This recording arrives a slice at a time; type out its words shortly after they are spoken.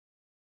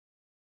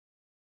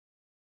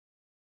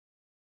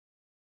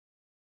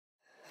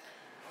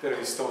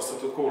Tervist,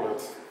 austatud kuulajad!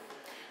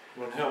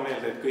 Mul on hea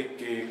meel teid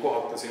kõiki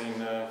kohata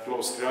siin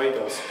kloostri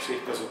aidas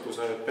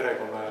sihtasutuse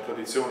perekonna ja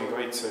traditsiooni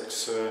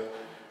kaitseks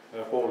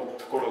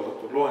poolt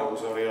korraldatud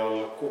loengusarjal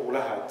Kuhu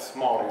lähed,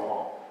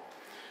 Maarjamaa.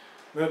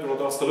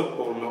 Möödunud aasta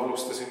lõpul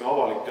alustasime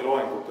avalike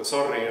loengute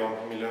sarja,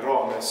 mille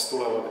raames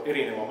tulevad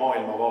erineva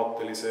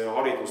maailmavaatelise ja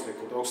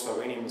haridusliku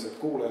taustaga inimesed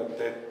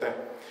kuulajate ette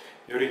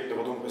ja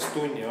üritavad umbes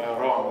tunni aja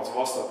raames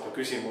vastata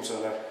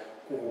küsimusele,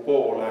 kuhu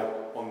poole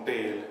on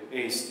teel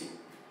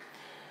Eesti.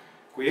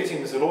 Kui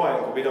esimese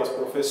loengu pidas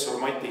professor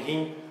Mati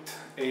Hint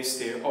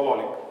Eesti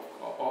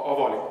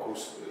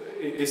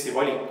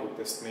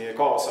valikutest meie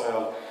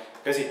kaasajal,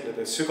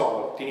 käsitledes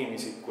sügavalt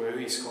inimisiku ja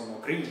ühiskonna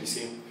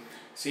kriisi,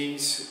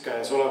 siis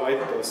käesoleva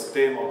etteaste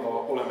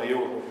teemaga oleme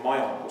jõudnud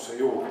majanduse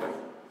juurde.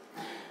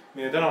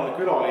 Meie tänane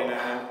külaline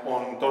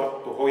on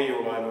Tartu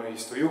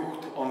Hoiulaenuühistu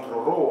juht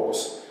Andro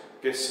Roos,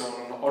 kes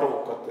on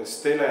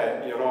arvukates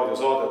tele- ja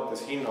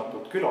raadiosaadetes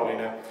hinnatud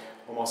külaline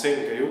oma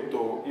selge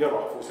jutu ja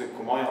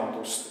rahvuslikku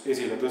majandust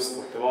esile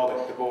tõstvate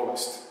vaadete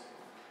poolest.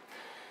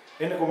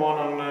 Enne kui ma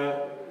annan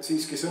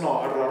siiski sõna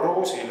härra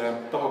Roosile,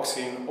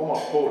 tahaksin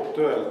omalt poolt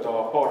öelda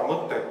paar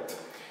mõtet,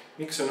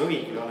 miks on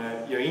õiglane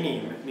ja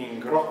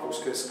ning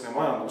rahvuskeskne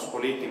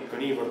majanduspoliitika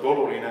niivõrd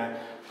oluline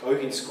ka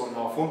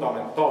ühiskonna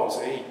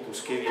fundamentaalse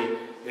ehituskivi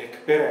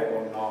ehk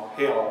perekonna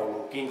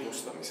heaolu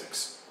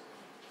kindlustamiseks.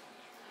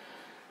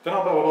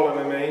 Tänapäeval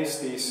oleme me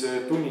Eestis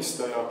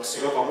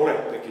tunnistajaks väga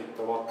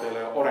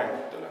murettekitavatele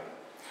arengutele.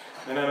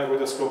 Me näeme,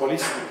 kuidas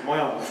globalistlik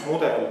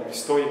majandusmudel,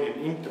 mis toimib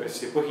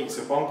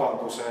intressipõhise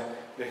panganduse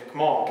ehk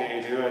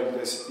maakeeli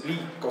öeldes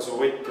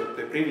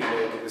liigkasuvõtjate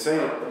privileegide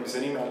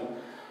säilitamise nimel,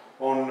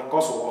 on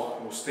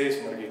kasuahnust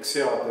eesmärgiks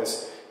seades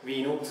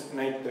viinud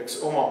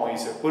näiteks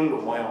omamaise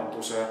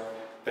põllumajanduse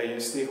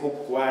täiesti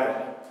hukku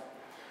ääreni.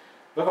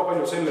 Väga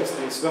palju sellest,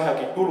 mis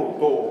vähegi tulu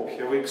toob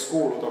ja võiks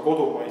kuuluda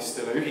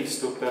kodumaistele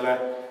ühistutele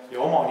ja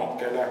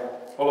omanikele,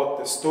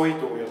 alates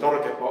toidu ja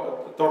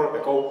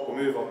tarbekaupu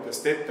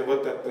müüvatest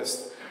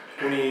ettevõtetest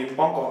kuni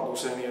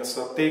panganduseni ja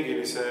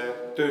strateegilise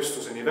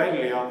tööstuseni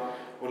välja,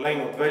 on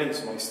läinud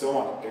välismaiste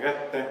omanike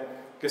kätte,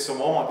 kes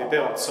oma omandi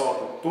pealt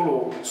saadud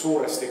tulu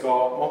suuresti ka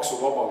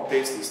maksuvabalt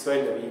Eestist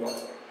välja viivad.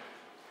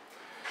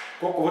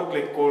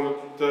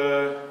 Kokkuvõtlikult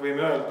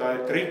võime öelda,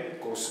 et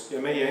rikkus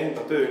ja meie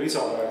enda töö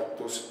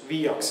lisaväärtus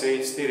viiakse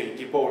Eesti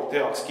riigi poolt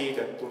heaks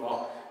kiidetuna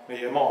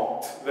meie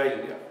maalt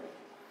välja.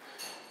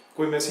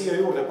 Kui me siia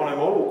juurde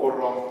paneme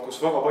olukorra, kus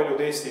väga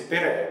paljud Eesti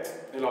pered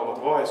elavad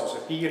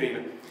vaesuse piiril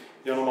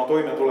ja on oma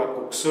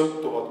toimetulekuks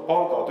sõltuvad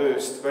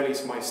palgatööst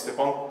välismaiste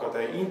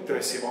pankade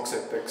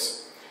intressimakseteks,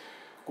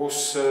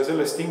 kus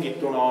sellest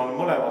tingituna on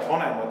mõlemad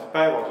vanemad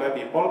päevad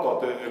läbi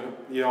palgatööl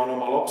ja on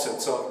oma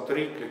lapsed saatnud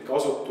riiklike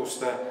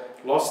asutuste,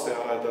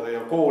 lasteaedade ja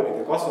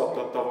koolide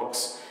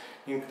kasvatatavaks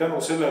ning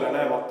tänu sellele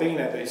näevad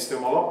teineteist ja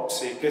oma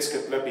lapsi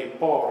keskeltläbi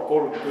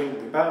 2-3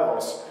 tundi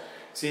päevas,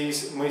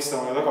 siis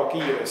mõistame väga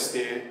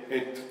kiiresti,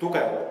 et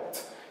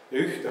tugevat ja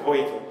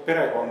ühtehoidvat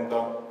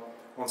perekonda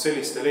on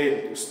sellistel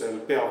eeldustel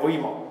pea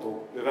võimatu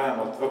või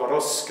vähemalt väga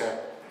raske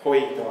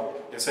hoida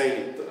ja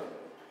säilitada.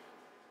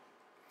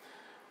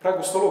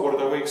 Praegust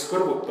olukorda võiks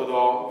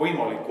kõrvutada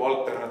võimaliku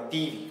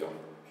alternatiiviga.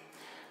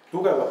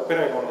 Tugevad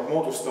perekonnad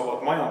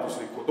moodustavad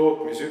majandusliku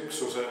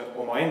tootmisüksuse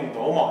oma enda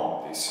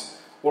omandis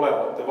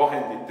olevate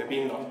vahendite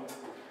pinnalt,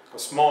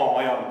 kas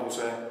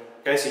maamajanduse,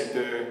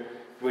 käsitöö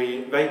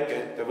või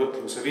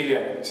väikeettevõtluse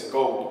viljenemise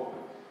kaudu.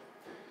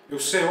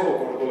 Just see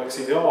olukord oleks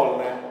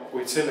ideaalne,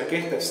 kuid selle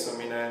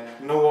kehtestamine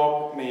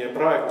nõuab meie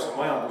praeguse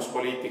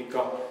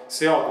majanduspoliitika,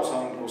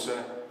 seadusandluse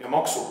ja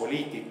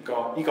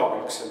maksupoliitika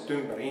igavõikselt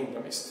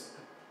ümberhindamist.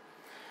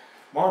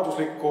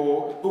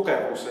 Majandusliku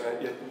tugevuse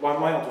ja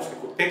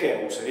majandusliku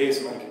tegevuse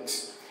eesmärgiks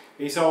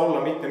ei saa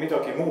olla mitte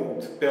midagi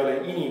muud peale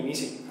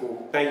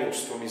inimisiku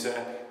täiustumise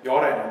ja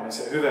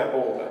arenemise hüve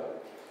poole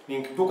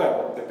ning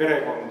tugevate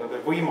perekondade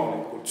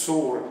võimalikult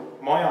suur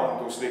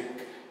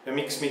majanduslik ja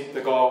miks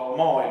mitte ka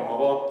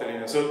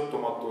maailmavaateline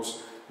sõltumatus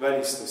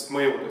välistest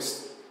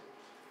mõjudest.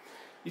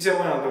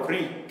 Isemajandav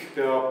riik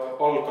peab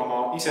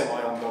algama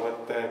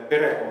isemajandavate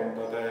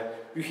perekondade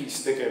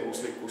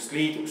ühistegevuslikust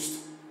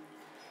liidust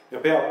ja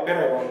peab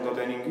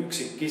perekondade ning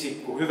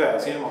üksikisiku hüve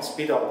silmas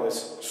pidades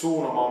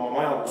suunama oma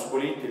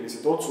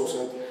majanduspoliitilised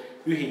otsused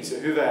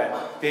ühise hüve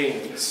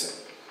teenimisse.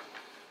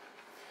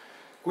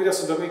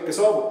 Kuidas seda kõike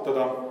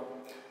saavutada?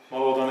 Ma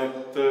loodan,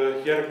 et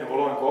järgneva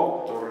loengu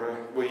autor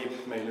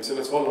võib meile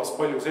selles vallas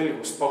palju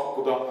selgust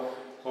pakkuda.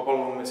 Ma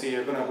palun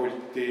siia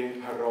kõnepulti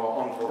härra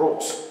Andro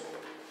Roos.